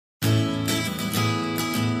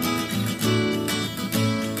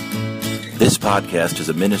This podcast is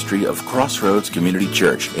a ministry of Crossroads Community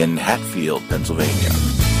Church in Hatfield, Pennsylvania.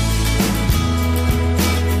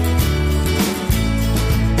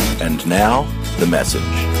 And now, the message.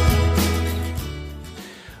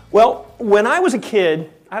 Well, when I was a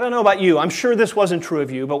kid, I don't know about you, I'm sure this wasn't true of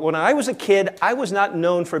you, but when I was a kid, I was not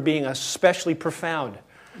known for being especially profound.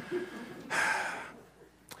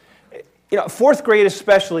 You know, fourth grade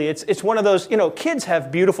especially, it's one of those, kids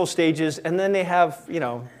have beautiful stages and then they have,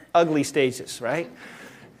 ugly stages, right?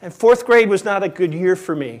 And fourth grade was not a good year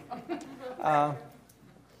for me. And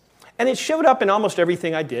it showed up in almost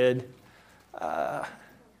everything I did.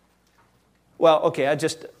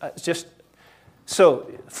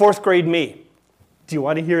 So fourth grade me. Do you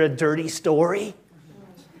want to hear a dirty story?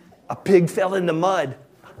 A pig fell in the mud.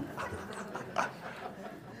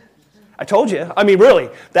 I told you. I mean, really,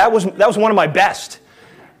 that was one of my best,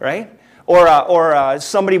 right? Or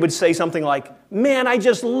somebody would say something like, "Man, I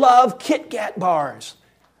just love Kit Kat bars."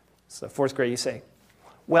 So fourth grade, you say,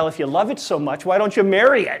 "Well, if you love it so much, why don't you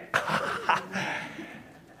marry it?"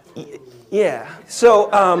 Yeah. So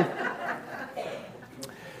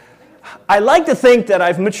I like to think that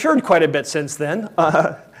I've matured quite a bit since then.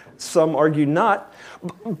 Some argue not.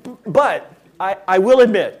 But I will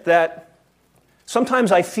admit that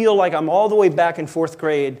sometimes I feel like I'm all the way back in fourth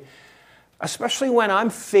grade, especially when I'm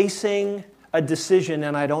facing a decision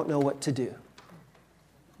and I don't know what to do.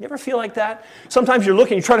 You ever feel like that? Sometimes you're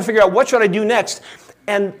trying to figure out what should I do next,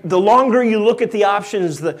 and the longer you look at the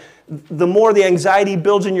options, the more the anxiety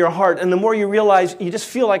builds in your heart, and the more you realize you just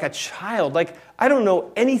feel like a child. Like, I don't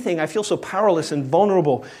know anything. I feel so powerless and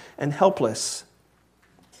vulnerable and helpless.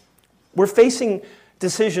 We're facing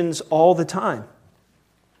decisions all the time.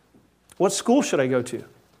 What school should I go to?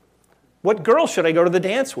 What girl should I go to the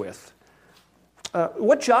dance with?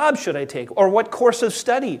 What job should I take? Or what course of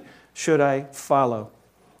study should I follow?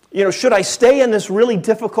 Should I stay in this really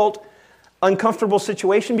difficult, uncomfortable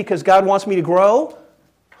situation because God wants me to grow?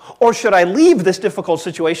 Or should I leave this difficult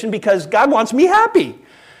situation because God wants me happy?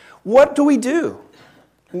 What do we do?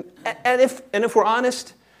 And if we're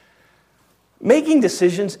honest, making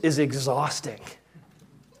decisions is exhausting.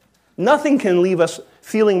 Nothing can leave us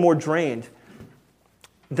feeling more drained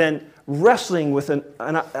than wrestling with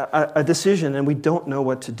a decision and we don't know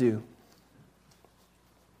what to do.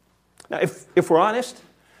 Now, if we're honest,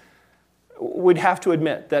 we'd have to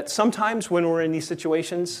admit that sometimes when we're in these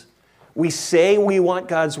situations, we say we want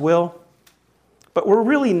God's will, but we're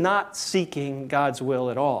really not seeking God's will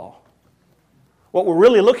at all. What we're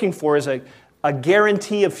really looking for is a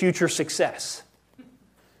guarantee of future success.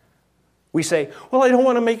 We say, well, I don't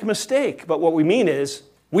want to make a mistake, but what we mean is,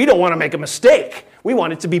 we don't want to make a mistake. We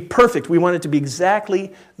want it to be perfect. We want it to be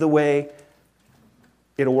exactly the way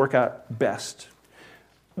it'll work out best.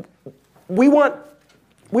 We want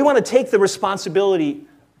to take the responsibility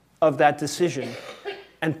of that decision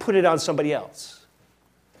and put it on somebody else.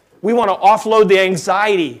 We want to offload the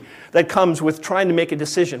anxiety that comes with trying to make a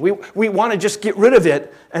decision. We want to just get rid of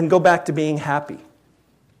it and go back to being happy.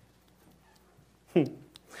 And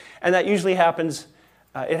that usually happens,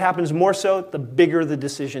 it happens more so the bigger the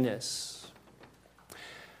decision is.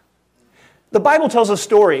 The Bible tells a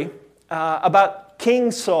story about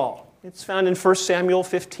King Saul. It's found in 1 Samuel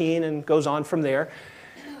 15 and goes on from there.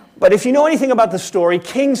 But if you know anything about the story,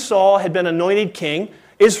 King Saul had been anointed king.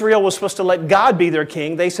 Israel was supposed to let God be their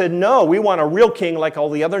king. They said, no, we want a real king like all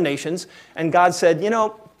the other nations. And God said,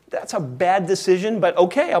 that's a bad decision, but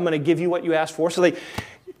okay, I'm going to give you what you asked for. So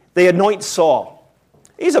they anoint Saul.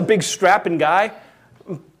 He's a big strapping guy.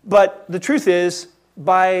 But the truth is,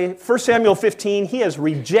 by 1 Samuel 15, he has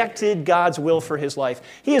rejected God's will for his life.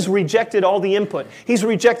 He has rejected all the input. He's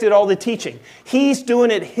rejected all the teaching. He's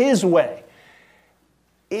doing it his way.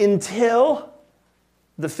 Until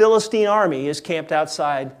the Philistine army is camped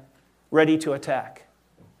outside, ready to attack.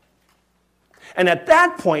 And at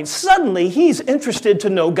that point, suddenly, he's interested to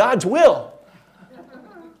know God's will.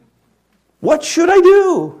 What should I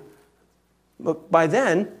do? But by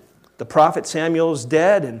then, the prophet Samuel is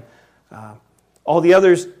dead, and all the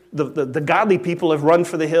others, the godly people have run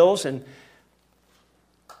for the hills, and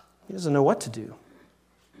he doesn't know what to do.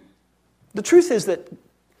 The truth is that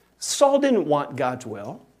Saul didn't want God's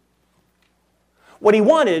will. What he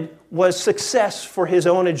wanted was success for his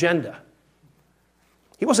own agenda.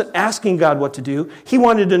 He wasn't asking God what to do. He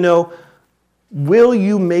wanted to know, will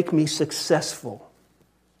you make me successful?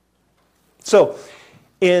 So,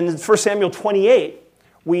 in 1 Samuel 28,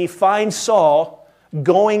 we find Saul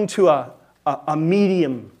going to a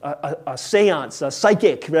medium, a seance, a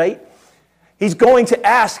psychic, right? He's going to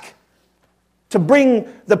ask to bring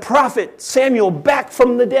the prophet Samuel back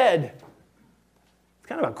from the dead. It's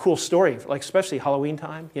kind of a cool story, like especially Halloween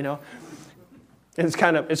time, you know. And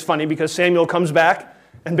it's funny because Samuel comes back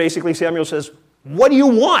and basically Samuel says, "What do you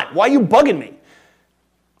want? Why are you bugging me?"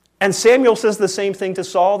 And Samuel says the same thing to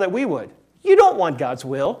Saul that we would. You don't want God's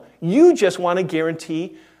will. You just want a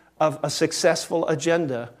guarantee of a successful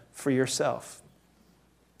agenda for yourself.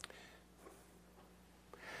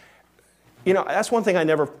 You know, that's one thing I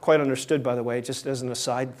never quite understood, by the way, just as an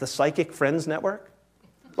aside, the Psychic Friends Network.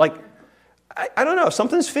 Like, I don't know,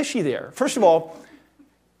 something's fishy there. First of all,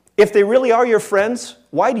 if they really are your friends,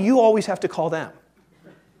 why do you always have to call them?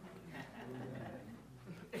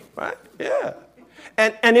 Right? Yeah.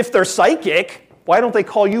 And if they're psychic, why don't they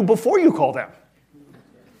call you before you call them?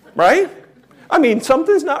 Right? I mean,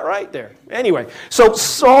 something's not right there. Anyway, so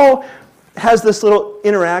Saul has this little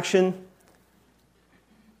interaction.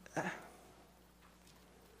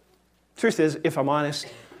 Truth is, if I'm honest,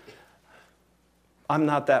 I'm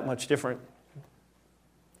not that much different.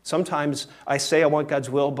 Sometimes I say I want God's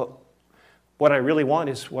will, but what I really want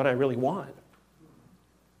is what I really want.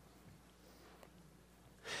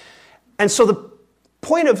 And so the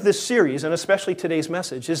point of this series, and especially today's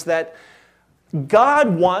message, is that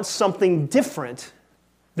God wants something different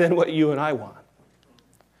than what you and I want.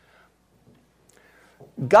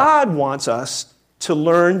 God wants us to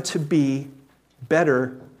learn to be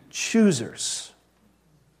better choosers.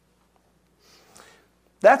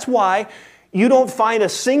 That's why you don't find a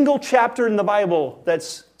single chapter in the Bible that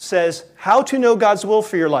says how to know God's will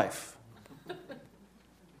for your life.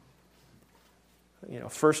 You know,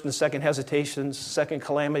 first and second hesitations, second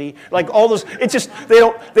calamity, like all those, it's just, they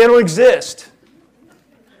don't exist.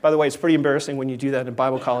 By the way, it's pretty embarrassing when you do that in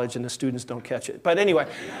Bible college and the students don't catch it. But anyway,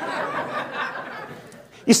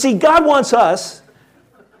 you see, God wants us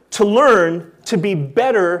to learn to be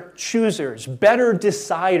better choosers, better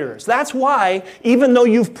deciders. That's why, even though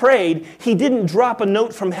you've prayed, He didn't drop a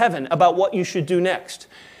note from heaven about what you should do next.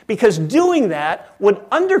 Because doing that would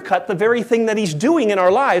undercut the very thing that He's doing in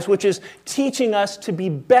our lives, which is teaching us to be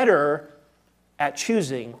better at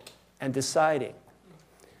choosing and deciding.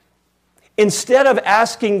 Instead of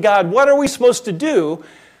asking God, what are we supposed to do?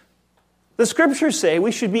 The scriptures say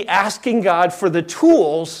we should be asking God for the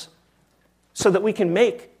tools so that we can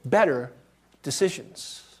make better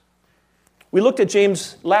decisions. We looked at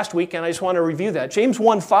James last week, and I just want to review that. James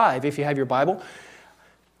 1:5, if you have your Bible.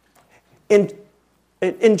 In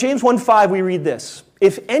James 1:5, we read this.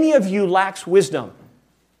 If any of you lacks wisdom,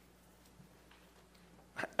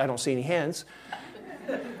 I don't see any hands.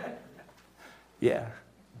 Yeah.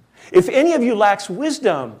 If any of you lacks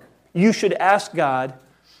wisdom, you should ask God,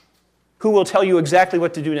 who will tell you exactly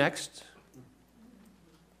what to do next.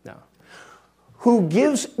 No. Who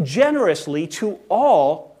gives generously to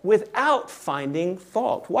all without finding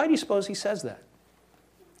fault. Why do you suppose he says that?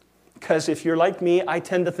 Because if you're like me, I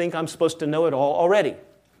tend to think I'm supposed to know it all already.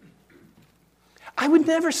 I would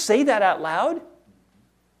never say that out loud.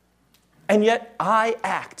 And yet I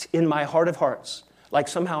act in my heart of hearts like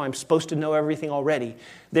somehow I'm supposed to know everything already.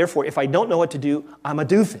 Therefore, if I don't know what to do, I'm a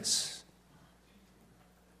doofus.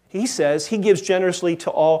 He says he gives generously to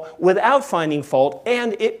all without finding fault,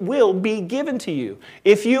 and it will be given to you.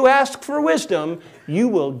 If you ask for wisdom, you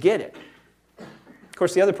will get it. Of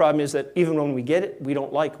course, the other problem is that even when we get it, we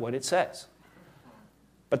don't like what it says.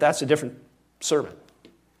 But that's a different sermon.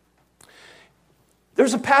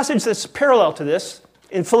 There's a passage that's parallel to this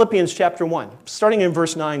in Philippians chapter 1. Starting in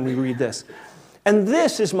verse 9, we read this. And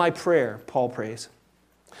this is my prayer, Paul prays,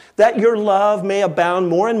 that your love may abound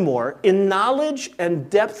more and more in knowledge and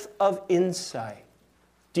depth of insight.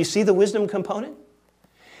 Do you see the wisdom component?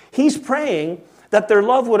 He's praying that their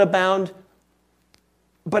love would abound,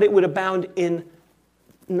 but it would abound in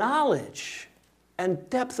knowledge and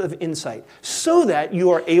depth of insight, so that you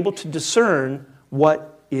are able to discern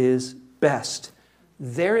what is best.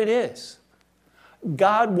 There it is.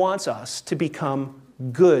 God wants us to become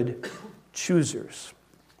good choosers.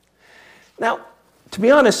 Now, to be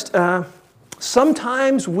honest,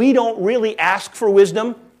 sometimes we don't really ask for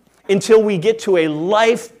wisdom until we get to a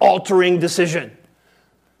life-altering decision.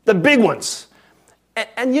 The big ones.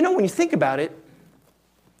 And you know, when you think about it,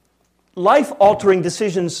 life-altering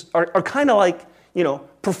decisions are kind of like, you know,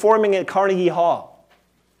 performing at Carnegie Hall.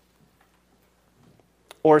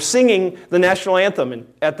 Or singing the national anthem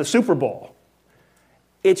at the Super Bowl.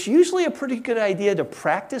 It's usually a pretty good idea to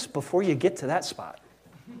practice before you get to that spot.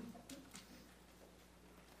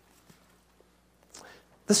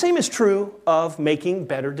 The same is true of making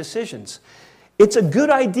better decisions. It's a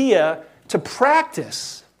good idea to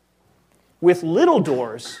practice with little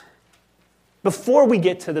doors before we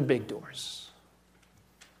get to the big doors.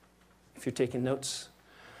 If you're taking notes,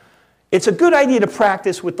 It's a good idea to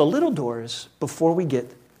practice with the little doors before we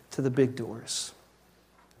get to the big doors.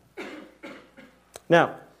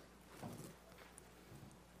 Now,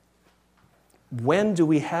 when do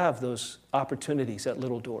we have those opportunities at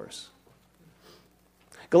little doors?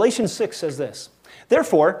 Galatians 6 says this,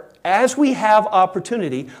 "Therefore, as we have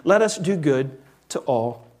opportunity, let us do good to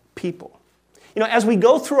all people." As we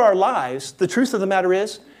go through our lives, the truth of the matter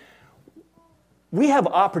is, we have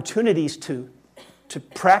opportunities to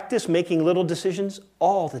practice making little decisions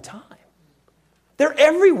all the time. They're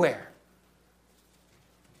everywhere.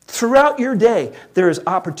 Throughout your day, there is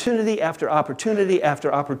opportunity after opportunity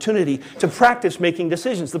after opportunity to practice making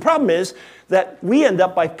decisions. The problem is that we end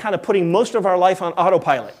up by kind of putting most of our life on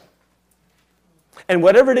autopilot. And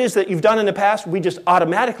whatever it is that you've done in the past, we just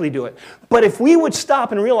automatically do it. But if we would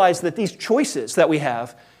stop and realize that these choices that we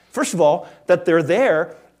have, first of all, that they're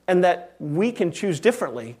there and that we can choose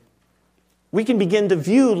differently, we can begin to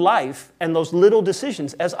view life and those little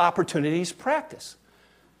decisions as opportunities to practice.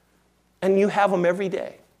 And you have them every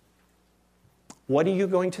day. What are you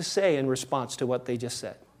going to say in response to what they just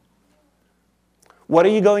said? What are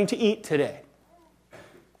you going to eat today?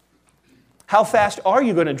 How fast are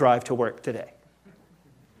you going to drive to work today?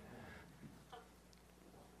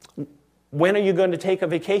 When are you going to take a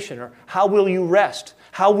vacation? Or how will you rest?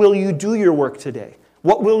 How will you do your work today?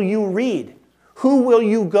 What will you read? Who will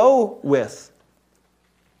you go with?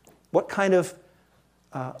 What kind of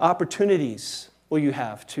opportunities will you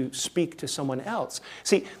have to speak to someone else?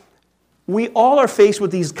 See, we all are faced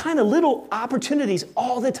with these kind of little opportunities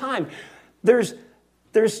all the time. There's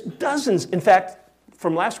dozens. In fact,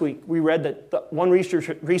 from last week, we read that one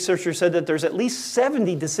researcher said that there's at least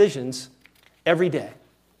 70 decisions every day.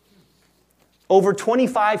 Over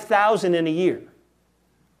 25,000 in a year.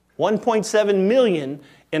 1.7 million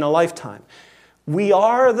in a lifetime. We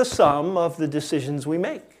are the sum of the decisions we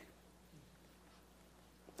make.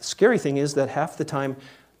 The scary thing is that half the time,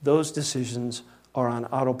 those decisions are on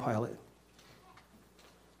autopilot.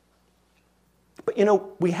 But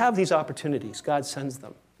we have these opportunities. God sends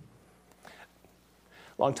them.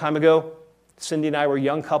 A long time ago, Cindy and I were a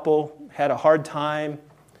young couple, had a hard time.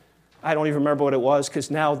 I don't even remember what it was, because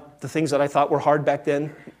now the things that I thought were hard back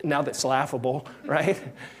then, now that's laughable, right?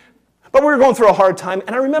 But we were going through a hard time,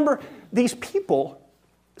 and I remember these people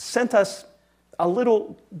sent us a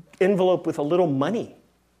little envelope with a little money.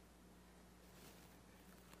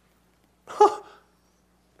 Huh.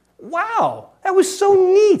 Wow, that was so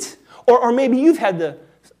neat. Or maybe you've had the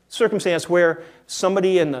circumstance where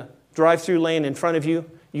somebody in the drive-through lane in front of you,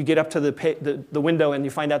 you get up to the window and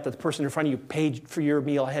you find out that the person in front of you paid for your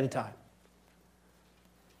meal ahead of time.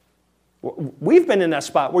 We've been in that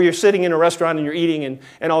spot where you're sitting in a restaurant and you're eating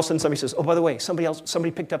and all of a sudden somebody says, "Oh, by the way,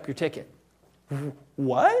 somebody picked up your ticket."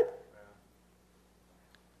 What?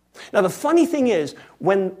 Now, the funny thing is,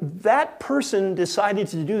 when that person decided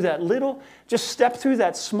to do that just step through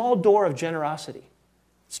that small door of generosity.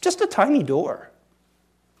 It's just a tiny door.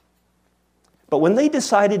 But when they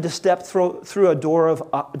decided to step through a door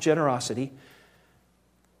of generosity,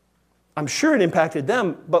 I'm sure it impacted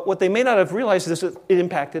them, but what they may not have realized is that it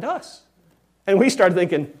impacted us. And we started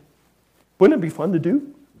thinking, wouldn't it be fun to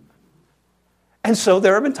do? And so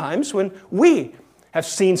there have been times when we have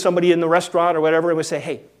seen somebody in the restaurant or whatever, and we say,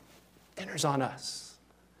 "Hey, dinner's on us."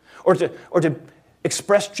 Or to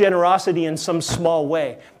express generosity in some small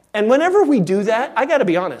way. And whenever we do that, I got to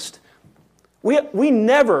be honest, we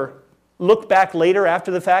never look back later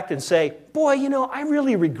after the fact and say, "Boy, I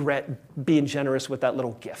really regret being generous with that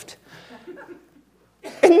little gift."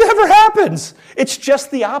 It never happens. It's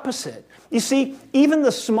just the opposite. You see, even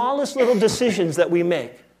the smallest little decisions that we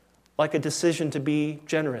make, like a decision to be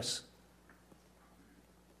generous,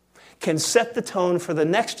 can set the tone for the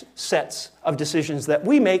next sets of decisions that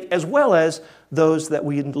we make, as well as those that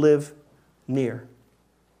we live near.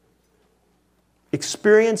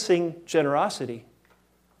 Experiencing generosity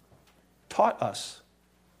taught us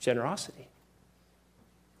generosity.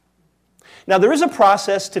 Now, there is a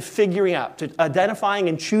process to figuring out, to identifying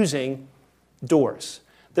and choosing doors.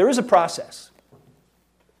 There is a process.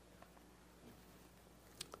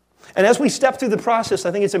 And as we step through the process,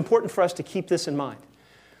 I think it's important for us to keep this in mind.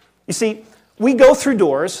 You see, we go through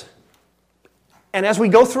doors, and as we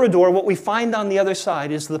go through a door, what we find on the other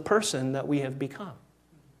side is the person that we have become.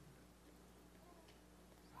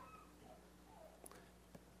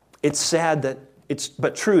 It's sad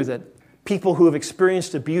but true that people who have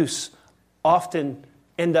experienced abuse often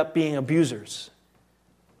end up being abusers.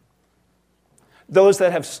 Those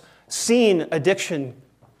that have seen addiction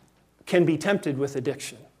can be tempted with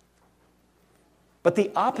addiction. But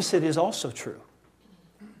the opposite is also true.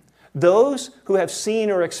 Those who have seen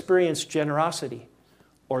or experienced generosity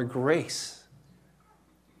or grace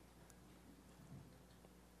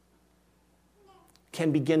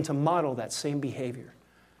can begin to model that same behavior.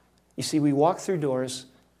 You see, we walk through doors,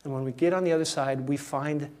 and when we get on the other side, we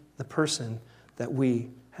find the person that we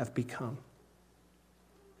have become.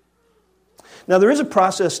 Now, there is a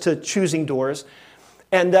process to choosing doors,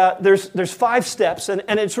 and there's 5 steps, and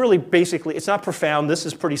it's really basically, it's not profound, this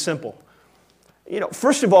is pretty simple.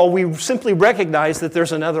 First of all, we simply recognize that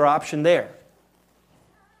there's another option there.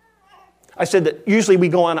 I said that usually we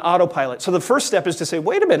go on autopilot. So the first step is to say,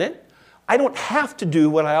 wait a minute, I don't have to do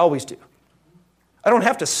what I always do. I don't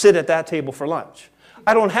have to sit at that table for lunch.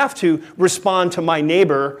 I don't have to respond to my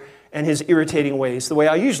neighbor and his irritating ways the way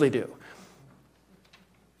I usually do.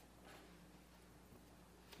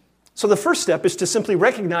 So the first step is to simply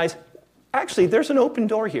recognize, actually, there's an open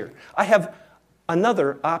door here. I have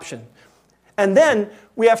another option. And then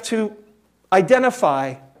we have to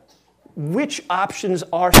identify which options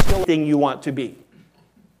are still the thing you want to be.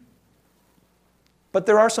 But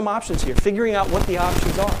there are some options here, figuring out what the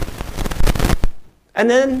options are. And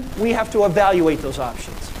then we have to evaluate those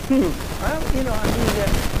options.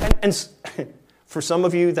 For some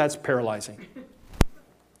of you, that's paralyzing.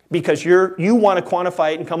 Because you want to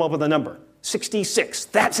quantify it and come up with a number. 66,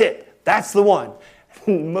 that's it. That's the one.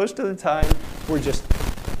 Most of the time, we're just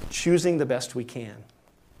choosing the best we can.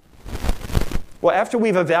 Well, after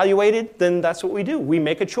we've evaluated, then that's what we do. We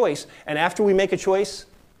make a choice. And after we make a choice,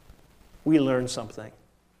 we learn something.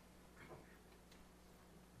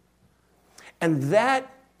 And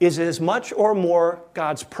that is as much or more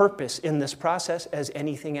God's purpose in this process as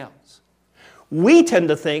anything else. We tend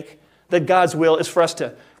to think that God's will is for us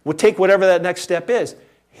to take whatever that next step is.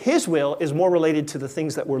 His will is more related to the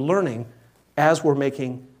things that we're learning as we're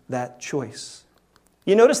making that choice.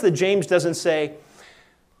 You notice that James doesn't say,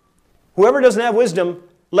 whoever doesn't have wisdom,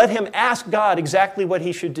 let him ask God exactly what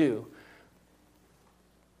he should do.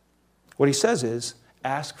 What he says is,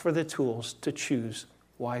 ask for the tools to choose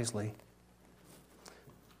wisely.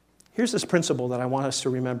 Here's this principle that I want us to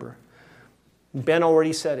remember. Ben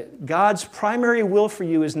already said it. God's primary will for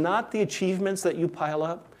you is not the achievements that you pile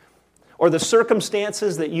up or the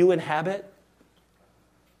circumstances that you inhabit.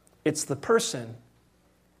 It's the person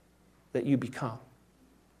that you become.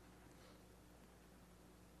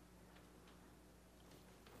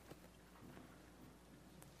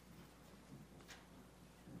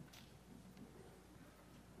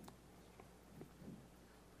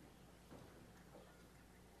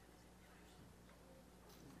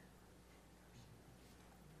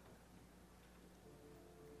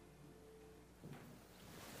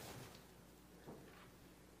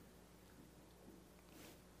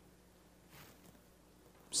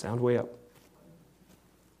 Sound way up.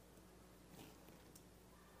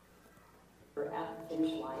 We're at the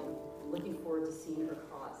finish line, looking forward to seeing her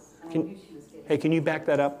cross. Can you back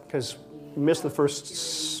that up? Because you missed the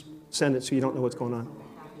first sentence, so you don't know what's going on. The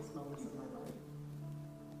happiest moments of my life.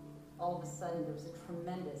 All of a sudden, there was a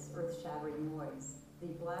tremendous earth-shattering noise. The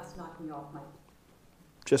blast knocked me off my...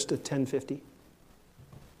 Just a 1050.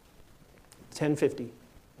 1050.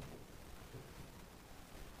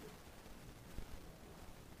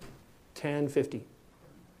 1050.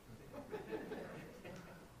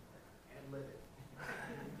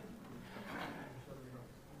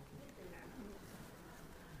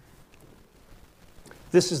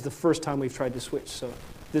 This is the first time we've tried to switch, so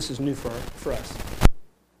this is new for us.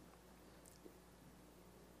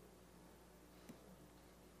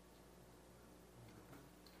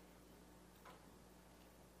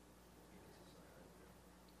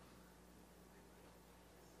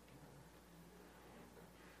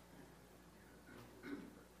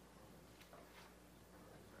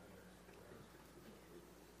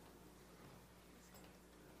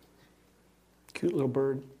 Cute little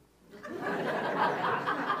bird.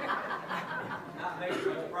 Not making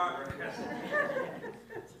much progress.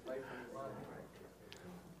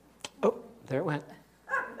 Oh, there it went.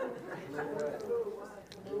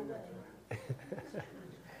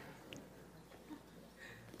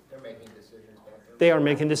 They're making decisions back there. They are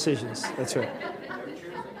making decisions. That's right.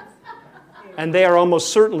 And they are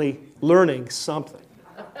almost certainly learning something.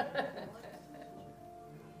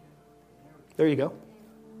 There you go.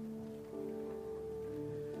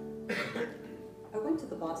 I went to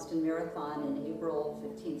the Boston Marathon in April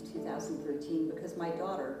 15th, 2013 because my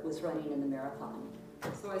daughter was running in the marathon.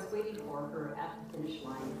 So I was waiting for her at the finish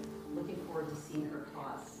line, looking forward to seeing her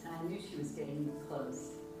cross, and I knew she was getting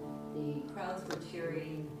close. The crowds were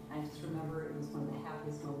cheering. I just remember it was one of the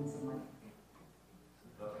happiest moments of my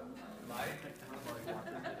life.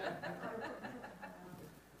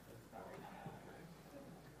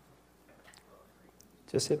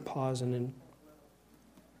 Just hit pause and then.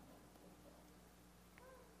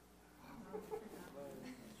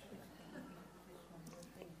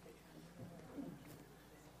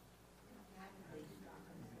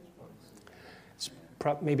 It's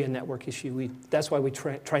maybe a network issue. That's why we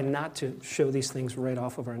try not to show these things right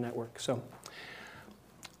off of our network. So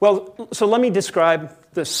let me describe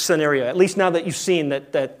the scenario, at least now that you've seen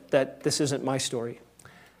that this isn't my story.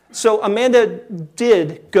 So Amanda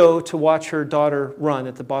did go to watch her daughter run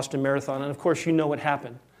at the Boston Marathon, and of course you know what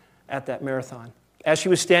happened at that marathon. As she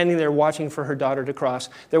was standing there watching for her daughter to cross,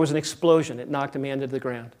 there was an explosion. It knocked Amanda to the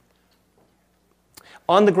ground.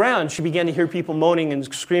 On the ground, she began to hear people moaning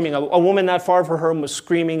and screaming. A woman not far from her was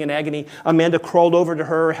screaming in agony. Amanda crawled over to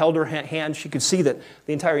her, held her hand. She could see that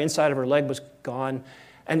the entire inside of her leg was gone.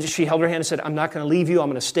 And she held her hand and said, "I'm not going to leave you. I'm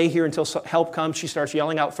going to stay here until help comes." She starts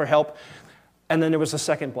yelling out for help. And then there was a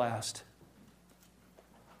second blast.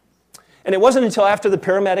 And it wasn't until after the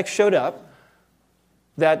paramedics showed up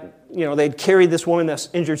that, they'd carried this woman that's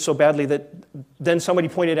injured so badly that then somebody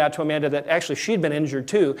pointed out to Amanda that actually she'd been injured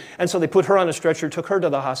too. And so they put her on a stretcher, took her to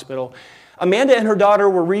the hospital. Amanda and her daughter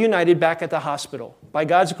were reunited back at the hospital. By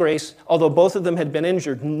God's grace, although both of them had been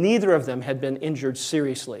injured, neither of them had been injured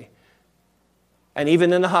seriously. And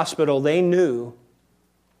even in the hospital, they knew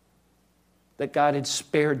that God had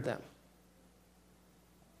spared them.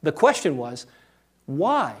 The question was,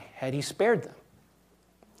 why had he spared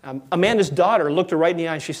them? Amanda's daughter looked her right in the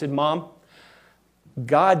eye and she said, "Mom,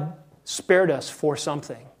 God spared us for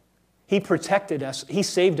something. He protected us. He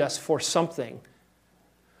saved us for something.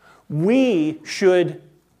 We should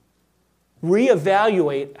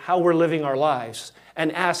reevaluate how we're living our lives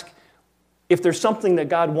and ask if there's something that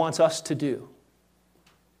God wants us to do."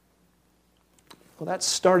 Well, that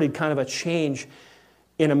started kind of a change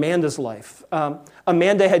in Amanda's life.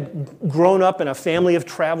 Amanda had grown up in a family of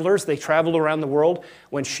travelers. They traveled around the world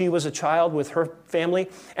when she was a child with her family.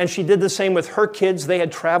 And she did the same with her kids. They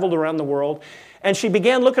had traveled around the world. And she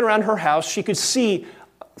began looking around her house. She could see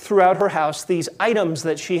throughout her house these items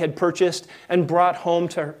that she had purchased and brought home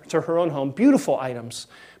to her own home. Beautiful items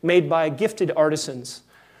made by gifted artisans.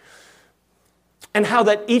 And how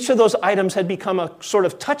that each of those items had become a sort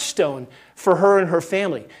of touchstone for her and her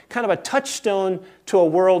family. Kind of a touchstone to a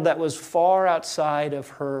world that was far outside of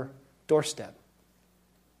her doorstep.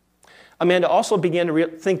 Amanda also began to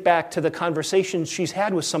think back to the conversations she's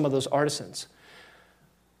had with some of those artisans.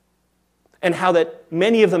 And how that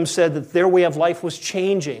many of them said that their way of life was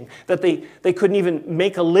changing. That they couldn't even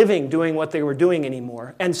make a living doing what they were doing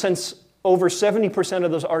anymore. And since over 70%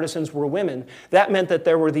 of those artisans were women, that meant that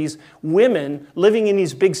there were these women living in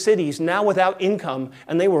these big cities, now without income,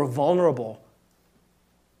 and they were vulnerable.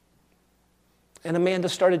 And Amanda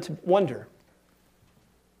started to wonder,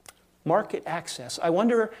 market access. I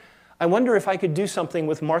wonder if I could do something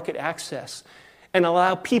with market access and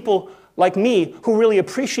allow people like me who really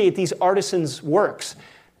appreciate these artisans' works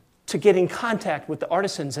to get in contact with the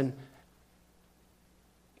artisans. And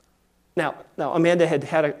Now, Amanda had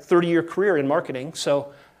had a 30-year career in marketing,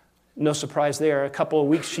 so no surprise there. A couple of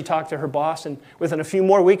weeks she talked to her boss, and within a few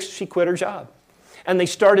more weeks she quit her job. And they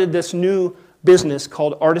started this new business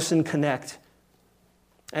called Artisan Connect.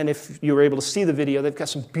 And if you were able to see the video, they've got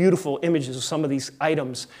some beautiful images of some of these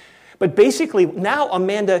items. But basically, now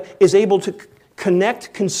Amanda is able to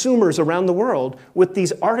connect consumers around the world with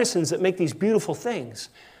these artisans that make these beautiful things.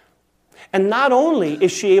 And not only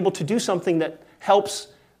is she able to do something that helps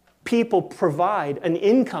people provide an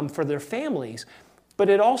income for their families, but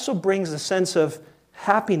it also brings a sense of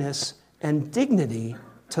happiness and dignity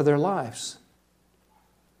to their lives.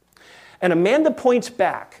 And Amanda points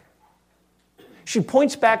back. She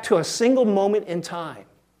points back to a single moment in time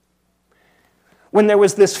when there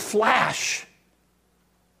was this flash.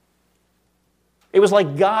 It was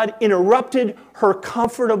like God interrupted her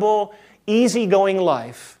comfortable, easygoing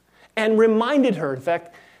life and reminded her. In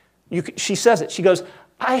fact, she says it. She goes,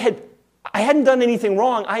 I hadn't done anything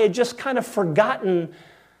wrong. I had just kind of forgotten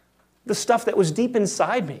the stuff that was deep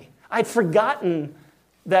inside me. I'd forgotten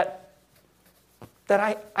that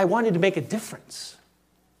I wanted to make a difference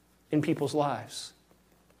in people's lives.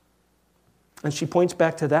 And she points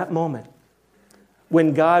back to that moment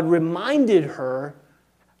when God reminded her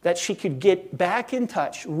that she could get back in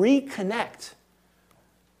touch, reconnect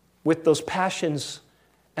with those passions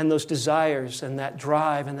and those desires and that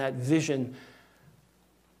drive and that vision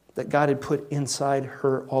that God had put inside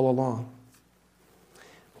her all along.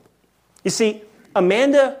 You see,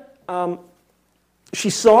 Amanda, she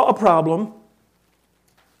saw a problem,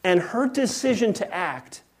 and her decision to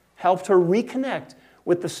act helped her reconnect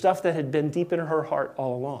with the stuff that had been deep in her heart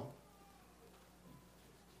all along.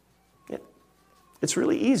 It's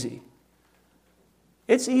really easy.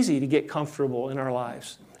 It's easy to get comfortable in our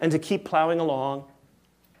lives and to keep plowing along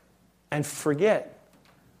and forget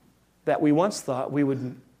that we once thought we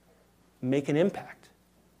would make an impact.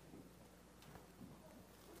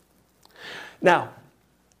 Now,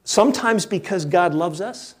 sometimes because God loves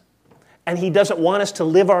us and He doesn't want us to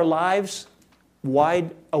live our lives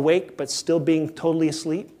wide awake but still being totally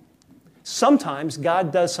asleep, sometimes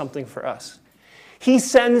God does something for us. He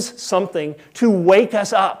sends something to wake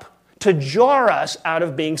us up, to jar us out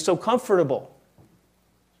of being so comfortable.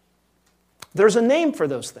 There's a name for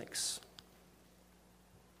those things.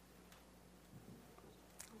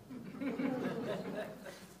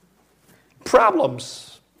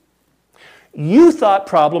 Problems. You thought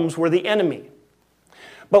problems were the enemy.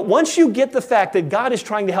 But once you get the fact that God is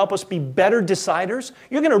trying to help us be better deciders,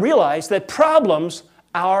 you're going to realize that problems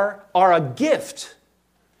are a gift.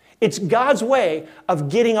 It's God's way of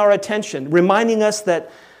getting our attention, reminding us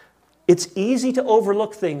that it's easy to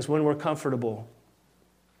overlook things when we're comfortable.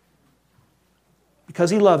 Because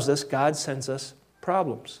He loves us, God sends us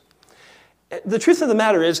problems. The truth of the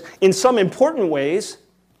matter is, in some important ways,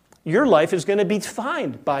 your life is going to be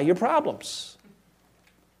defined by your problems.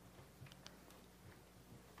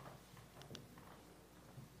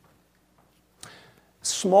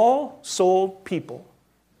 Small-souled people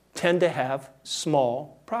tend to have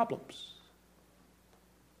small problems.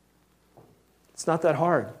 It's not that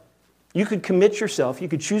hard. You could commit yourself, you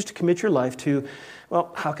could choose to commit your life to,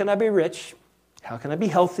 well, how can I be rich? How can I be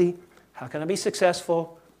healthy? How can I be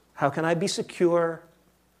successful? How can I be secure?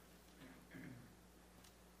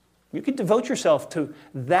 You could devote yourself to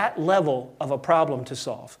that level of a problem to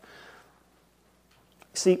solve.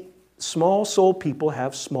 See, small-souled people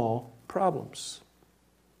have small problems.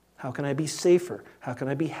 How can I be safer? How can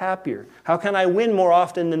I be happier? How can I win more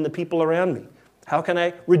often than the people around me? How can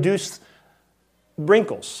I reduce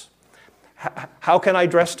wrinkles? How can I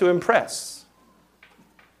dress to impress?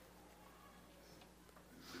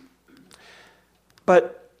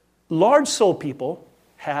 But large-souled people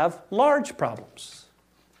have large problems.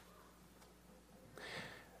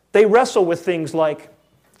 They wrestle with things like,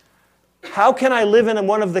 how can I live in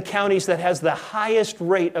one of the counties that has the highest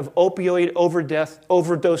rate of opioid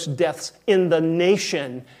overdose deaths in the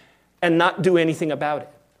nation and not do anything about it?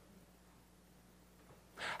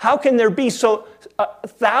 How can there be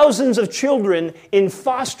thousands of children in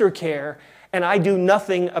foster care and I do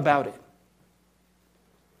nothing about it?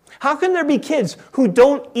 How can there be kids who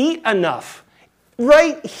don't eat enough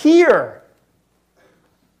right here?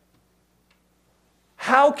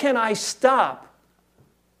 How can I stop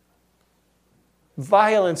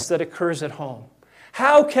violence that occurs at home?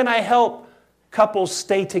 How can I help couples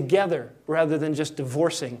stay together rather than just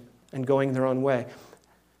divorcing and going their own way?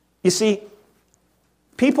 You see,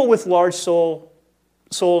 people with large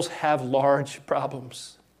souls have large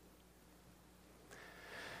problems.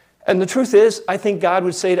 And the truth is, I think God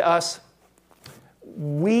would say to us,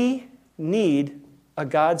 we need a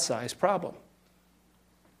God-sized problem.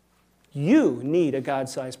 You need a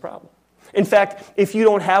God-sized problem. In fact, if you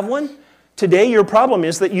don't have one, today your problem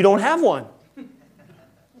is that you don't have one.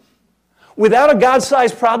 Without a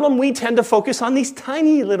God-sized problem, we tend to focus on these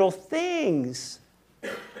tiny little things.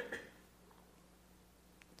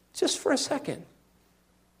 Just for a second.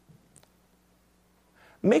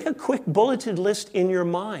 Make a quick bulleted list in your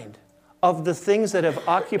mind of the things that have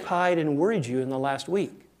occupied and worried you in the last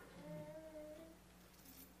week.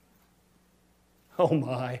 Oh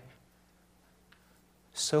my.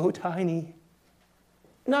 So tiny.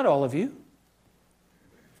 Not all of you.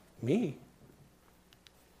 Me.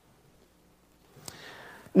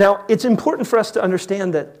 Now, it's important for us to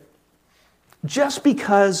understand that just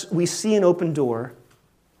because we see an open door,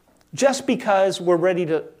 just because we're ready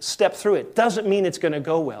to step through it, doesn't mean it's going to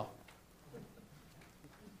go well.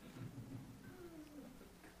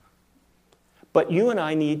 But you and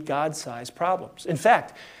I need God-sized problems. In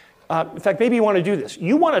fact, maybe you want to do this.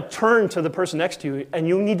 You want to turn to the person next to you, and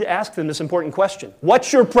you need to ask them this important question.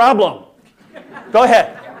 What's your problem? Go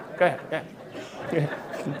ahead. Go ahead.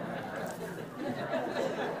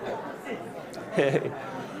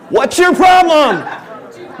 What's your problem?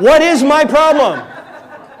 What is my problem?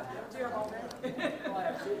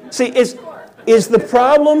 See, is the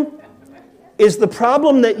problem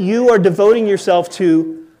that you are devoting yourself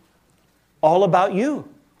to all about you?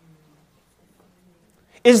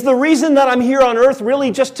 Is the reason that I'm here on earth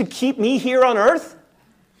really just to keep me here on earth?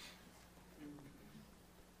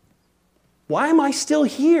 Why am I still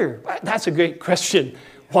here? That's a great question.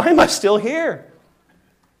 Why am I still here?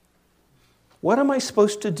 What am I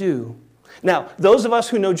supposed to do? Now, those of us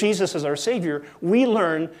who know Jesus as our Savior, we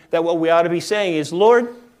learn that what we ought to be saying is,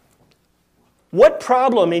 Lord, what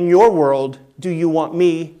problem in your world do you want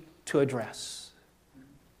me to address?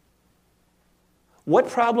 What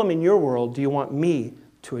problem in your world do you want me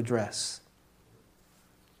to address?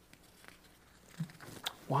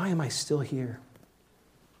 Why am I still here?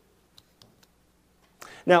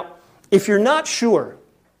 Now, if you're not sure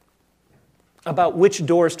about which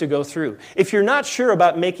doors to go through, if you're not sure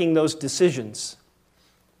about making those decisions,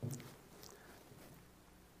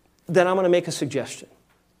 then I'm going to make a suggestion.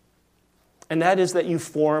 And that is that you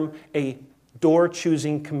form a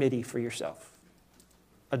door-choosing committee for yourself.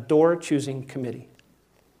 A door-choosing committee.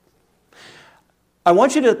 I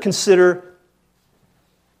want you to consider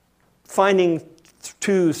finding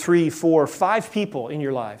 2, 3, 4, 5 people in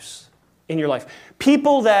your life.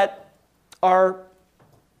 People that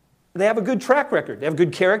they have a good track record. They have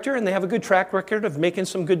good character, and they have a good track record of making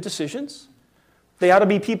some good decisions. They ought to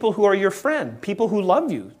be people who are your friend, people who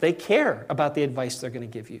love you. They care about the advice they're going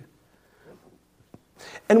to give you.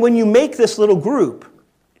 And when you make this little group,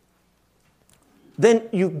 then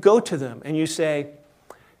you go to them and you say,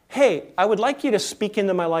 hey, I would like you to speak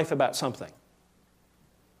into my life about something.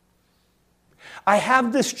 I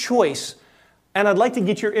have this choice, and I'd like to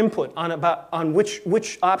get your input on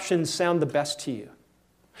which options sound the best to you.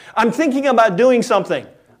 I'm thinking about doing something.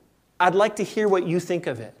 I'd like to hear what you think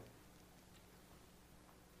of it.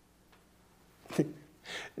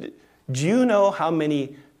 Do you know how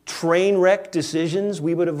many train wreck decisions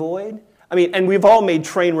we would avoid? I mean, and we've all made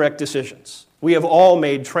train wreck decisions. We have all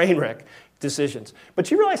made train wreck decisions. But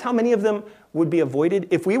do you realize how many of them would be avoided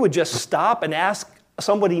if we would just stop and ask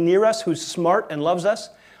somebody near us who's smart and loves us,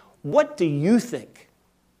 what do you think?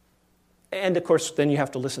 And of course, then you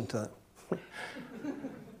have to listen to them.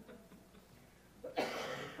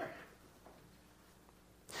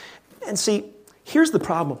 And see, here's the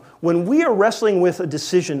problem. When we are wrestling with a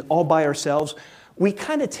decision all by ourselves, we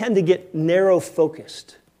kind of tend to get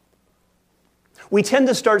narrow-focused. We tend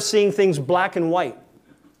to start seeing things black and white,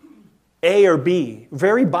 A or B,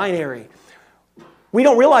 very binary. We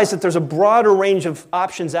don't realize that there's a broader range of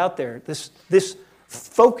options out there. This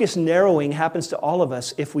focus narrowing happens to all of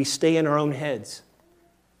us if we stay in our own heads.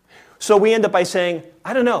 So we end up by saying,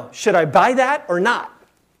 I don't know, should I buy that or not?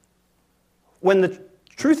 When the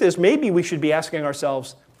truth is, maybe we should be asking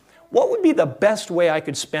ourselves, what would be the best way I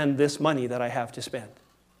could spend this money that I have to spend?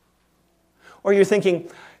 Or you're thinking,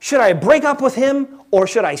 should I break up with him or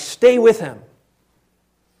should I stay with him?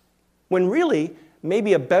 When really,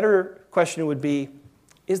 maybe a better question would be,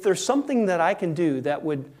 is there something that I can do that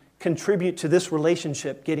would contribute to this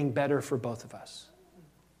relationship getting better for both of us?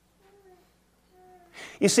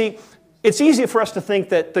 You see, it's easy for us to think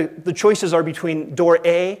that the choices are between door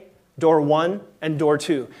A, door 1, and door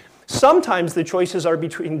 2. Sometimes the choices are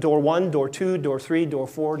between door 1, door 2, door 3, door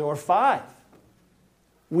 4, door 5.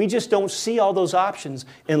 We just don't see all those options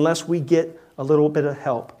unless we get a little bit of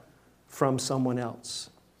help from someone else.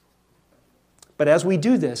 But as we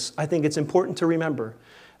do this, I think it's important to remember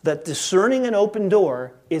that discerning an open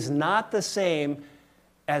door is not the same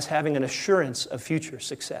as having an assurance of future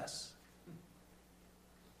success.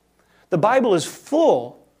 The Bible is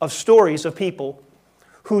full of stories of people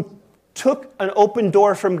who took an open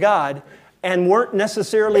door from God and weren't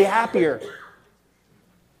necessarily happier.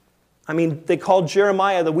 I mean, they called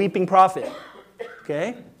Jeremiah the weeping prophet.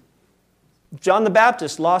 Okay? John the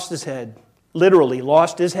Baptist lost his head. Literally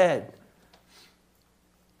lost his head.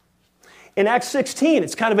 In Acts 16,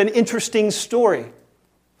 it's kind of an interesting story.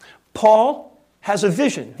 Paul has a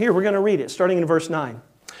vision. Here, we're going to read it, starting in verse 9.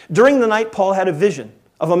 During the night, Paul had a vision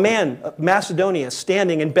of a man of Macedonia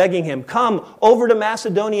standing and begging him, come over to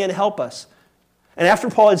Macedonia and help us. And after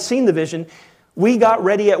Paul had seen the vision, we got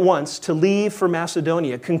ready at once to leave for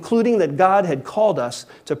Macedonia, concluding that God had called us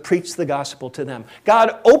to preach the gospel to them.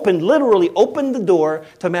 God literally opened the door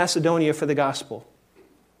to Macedonia for the gospel.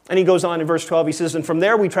 And he goes on in verse 12, he says, and from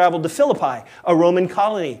there we traveled to Philippi, a Roman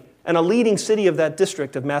colony, and a leading city of that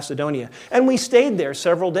district of Macedonia. And we stayed there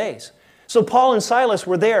several days. So Paul and Silas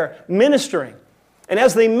were there ministering. And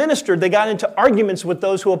as they ministered, they got into arguments with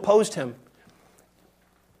those who opposed him.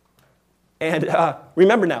 And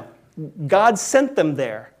remember now, God sent them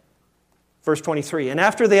there. Verse 23, and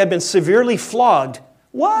after they had been severely flogged,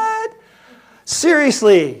 what?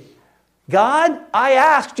 Seriously, God, I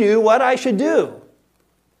asked you what I should do.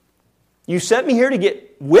 You sent me here to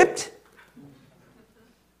get whipped?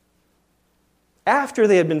 After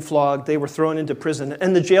they had been flogged, they were thrown into prison,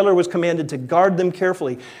 and the jailer was commanded to guard them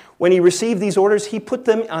carefully. When he received these orders, he put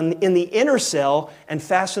them in the inner cell and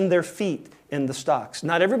fastened their feet in the stocks.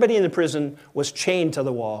 Not everybody in the prison was chained to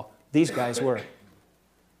the wall. These guys were.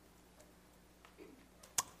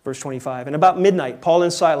 Verse 25, and about midnight, Paul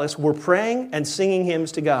and Silas were praying and singing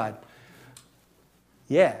hymns to God.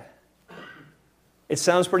 Yeah. It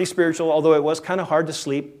sounds pretty spiritual, although it was kind of hard to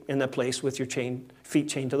sleep in that place with your feet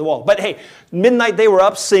chained to the wall. But hey, midnight they were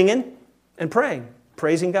up singing and praying,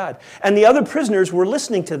 praising God. And the other prisoners were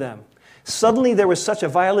listening to them. Suddenly there was such a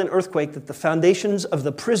violent earthquake that the foundations of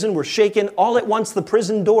the prison were shaken. All at once the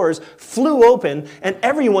prison doors flew open and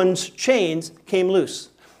everyone's chains came loose.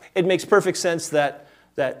 It makes perfect sense that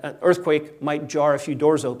an earthquake might jar a few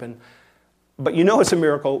doors open. But you know it's a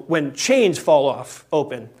miracle when chains fall off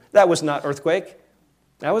open. That was not earthquake.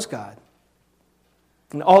 That was God.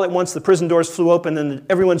 And all at once the prison doors flew open and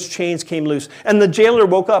everyone's chains came loose. And the jailer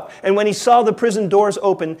woke up, and when he saw the prison doors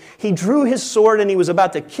open, he drew his sword and he was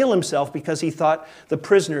about to kill himself because he thought the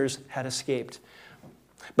prisoners had escaped.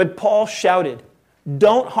 But Paul shouted,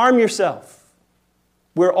 "Don't harm yourself.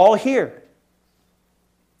 We're all here."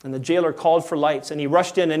 And the jailer called for lights, and he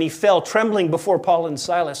rushed in, and he fell trembling before Paul and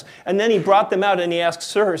Silas. And then he brought them out, and he asked,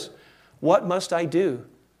 "Sirs, what must I do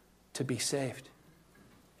to be saved?"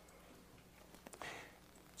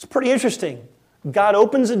 It's pretty interesting. God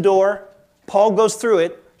opens a door, Paul goes through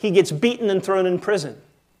it, he gets beaten and thrown in prison.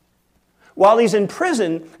 While he's in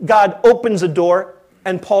prison, God opens a door,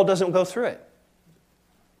 and Paul doesn't go through it.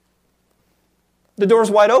 The door's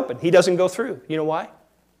wide open. He doesn't go through. You know why?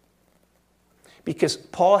 Because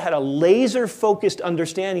Paul had a laser-focused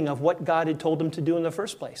understanding of what God had told him to do in the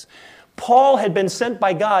first place. Paul had been sent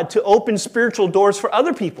by God to open spiritual doors for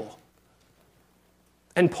other people.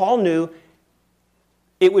 And Paul knew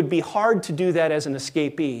it would be hard to do that as an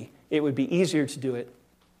escapee. It would be easier to do it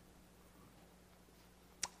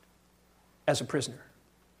as a prisoner.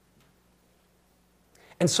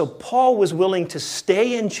 And so Paul was willing to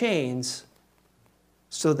stay in chains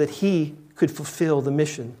so that he could fulfill the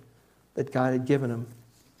mission that God had given him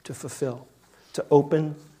to fulfill, to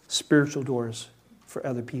open spiritual doors for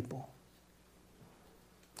other people.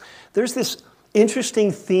 There's this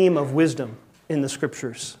interesting theme of wisdom in the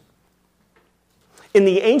Scriptures. In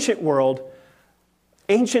the ancient world,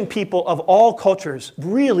 ancient people of all cultures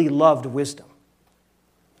really loved wisdom.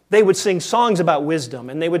 They would sing songs about wisdom,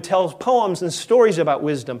 and they would tell poems and stories about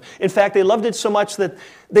wisdom. In fact, they loved it so much that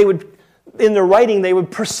they would, in their writing, they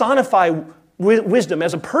would personify wisdom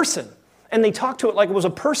as a person. And they talked to it like it was a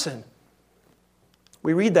person.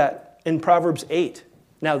 We read that in Proverbs 8.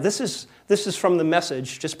 Now, this is from the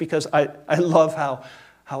Message, just because I love how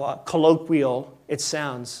colloquial it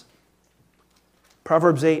sounds.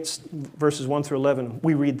 Proverbs 8, verses 1 through 11,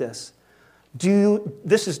 we read this.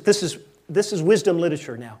 This is wisdom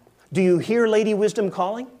literature now. Do you hear Lady Wisdom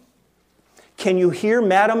calling? Can you hear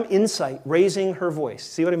Madam Insight raising her voice?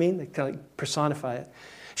 See what I mean? They kind of personify it.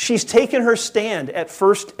 She's taken her stand at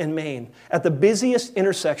First and Main, at the busiest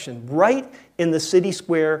intersection, right in the city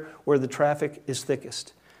square where the traffic is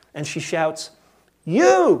thickest. And she shouts,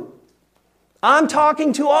 "You! I'm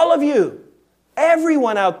talking to all of you,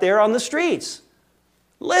 everyone out there on the streets.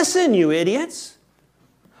 Listen, you idiots.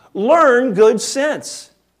 Learn good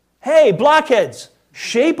sense. Hey, blockheads,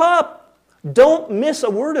 shape up. Don't miss a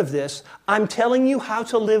word of this. I'm telling you how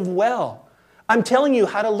to live well. I'm telling you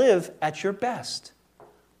how to live at your best.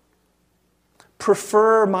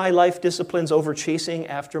 Prefer my life disciplines over chasing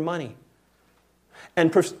after money.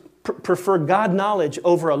 And prefer God knowledge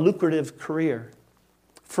over a lucrative career.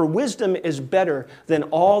 For wisdom is better than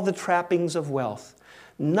all the trappings of wealth.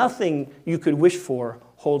 Nothing you could wish for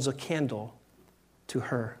holds a candle to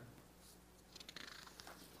her."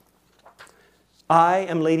 I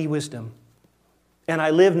am Lady Wisdom, and I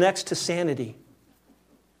live next to sanity.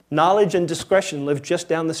 Knowledge and discretion live just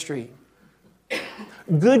down the street.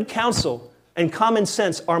 Good counsel and common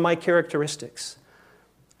sense are my characteristics.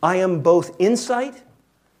 I am both insight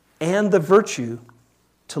and the virtue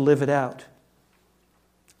to live it out.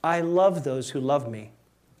 I love those who love me.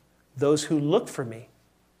 Those who look for me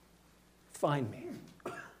find me.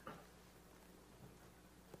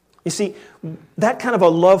 You see, that kind of a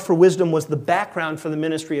love for wisdom was the background for the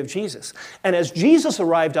ministry of Jesus. And as Jesus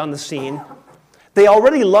arrived on the scene, they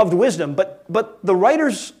already loved wisdom, but the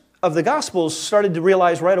writers of the Gospels started to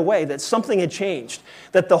realize right away that something had changed,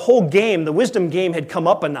 that the whole game, the wisdom game, had come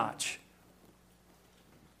up a notch.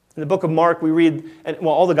 In the book of Mark, we read, and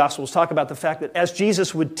all the Gospels talk about the fact that as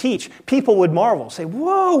Jesus would teach, people would marvel, say,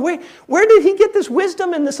 "Whoa, where did he get this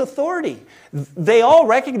wisdom and this authority?" They all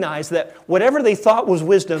recognized that whatever they thought was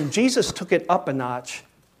wisdom, Jesus took it up a notch.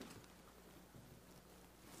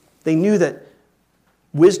 They knew that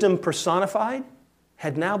wisdom personified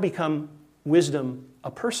had now become wisdom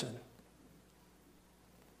a person.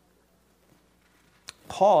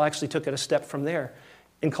 Paul actually took it a step from there.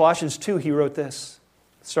 In Colossians 2, he wrote this,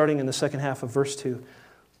 starting in the second half of verse 2.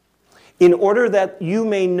 In order that you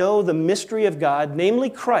may know the mystery of God, namely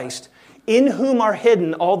Christ, in whom are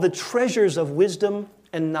hidden all the treasures of wisdom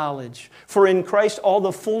and knowledge. For in Christ all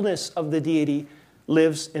the fullness of the deity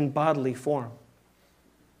lives in bodily form.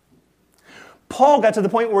 Paul got to the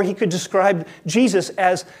point where he could describe Jesus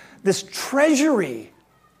as this treasury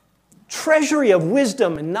of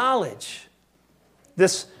wisdom and knowledge.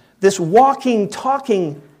 This walking,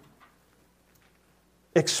 talking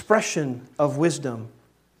expression of wisdom.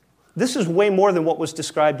 This is way more than what was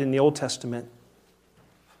described in the Old Testament.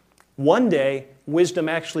 One day, wisdom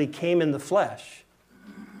actually came in the flesh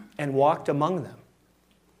and walked among them.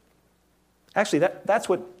 Actually, that's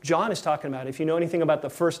what John is talking about. If you know anything about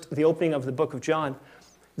the opening of the book of John,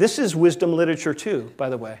 this is wisdom literature too, by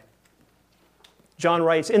the way. John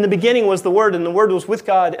writes, in the beginning was the Word, and the Word was with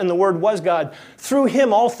God, and the Word was God. Through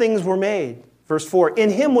Him all things were made. Verse 4,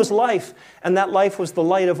 in Him was life, and that life was the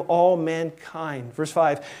light of all mankind. Verse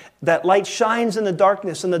 5, that light shines in the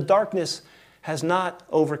darkness, and the darkness has not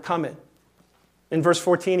overcome it. In verse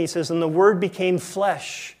 14, he says, and the Word became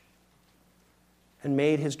flesh and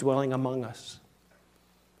made His dwelling among us.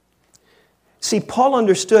 See, Paul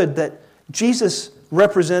understood that Jesus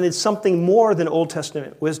represented something more than Old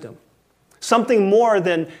Testament wisdom. Something more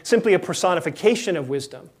than simply a personification of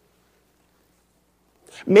wisdom.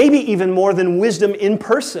 Maybe even more than wisdom in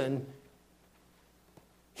person.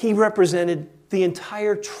 He represented the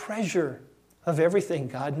entire treasure of everything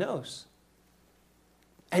God knows.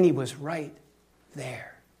 And He was right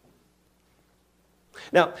there.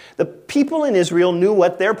 Now, the people in Israel knew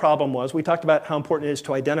what their problem was. We talked about how important it is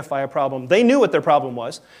to identify a problem. They knew what their problem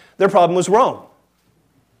was. Their problem was Rome.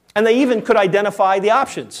 And they even could identify the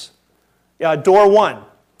options. Door 1,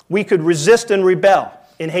 we could resist and rebel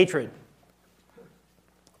in hatred.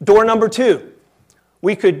 Door number 2,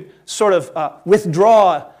 we could sort of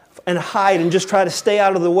withdraw and hide and just try to stay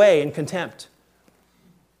out of the way in contempt.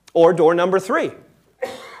 Or door number 3,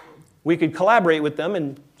 we could collaborate with them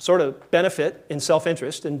and sort of benefit in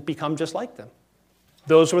self-interest and become just like them.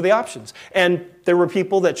 Those were the options. And there were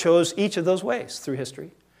people that chose each of those ways through history.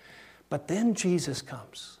 But then Jesus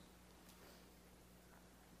comes.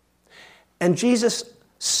 And Jesus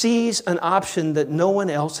sees an option that no one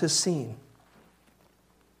else has seen.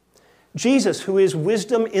 Jesus, who is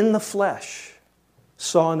wisdom in the flesh,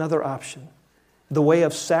 saw another option, the way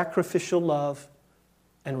of sacrificial love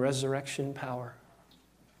and resurrection power.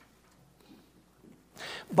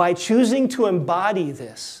 By choosing to embody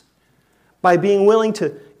this, by being willing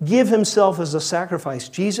to give Himself as a sacrifice,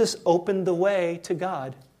 Jesus opened the way to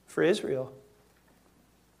God for Israel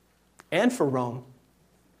and for Rome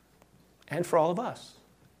and for all of us.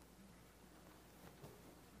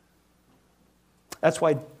 That's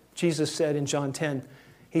why Jesus said in John 10,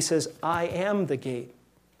 He says, I am the gate.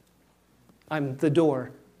 I'm the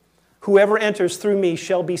door. Whoever enters through me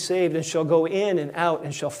shall be saved and shall go in and out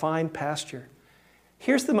and shall find pasture.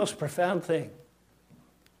 Here's the most profound thing.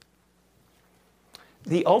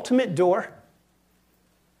 The ultimate door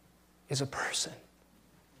is a person.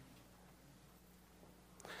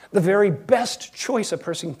 The very best choice a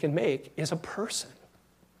person can make is a person.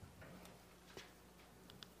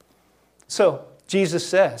 So, Jesus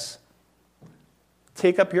says,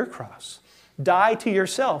 take up your cross, die to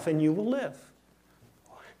yourself, and you will live.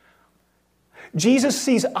 Jesus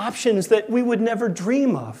sees options that we would never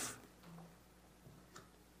dream of.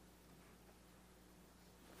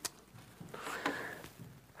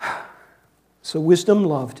 So wisdom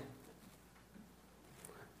loved.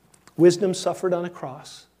 Wisdom suffered on a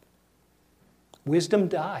cross. Wisdom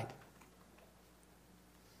died.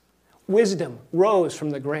 Wisdom rose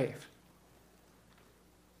from the grave.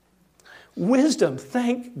 Wisdom,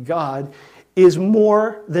 thank God, is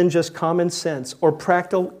more than just common sense or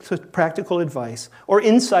practical advice or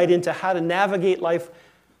insight into how to navigate life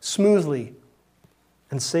smoothly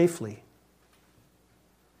and safely.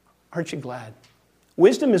 Aren't you glad?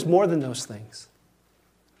 Wisdom is more than those things.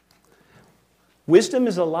 Wisdom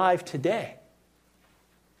is alive today.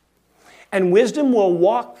 And wisdom will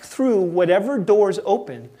walk through whatever doors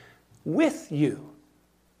open with you.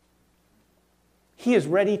 He is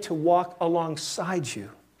ready to walk alongside you.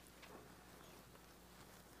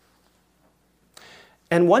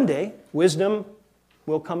 And one day, wisdom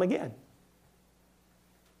will come again.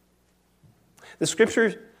 The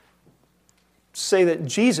scriptures say that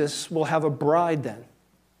Jesus will have a bride then.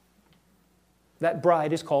 That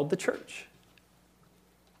bride is called the church.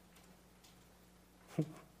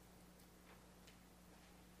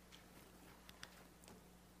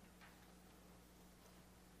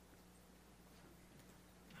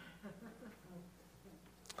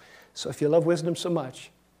 So if you love wisdom so much,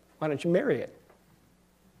 why don't you marry it?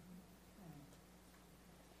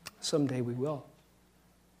 Someday we will.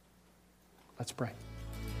 Let's pray.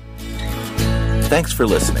 Thanks for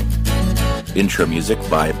listening. Intro music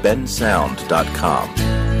by bensound.com.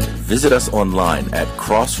 Visit us online at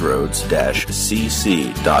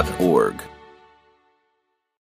crossroads-cc.org.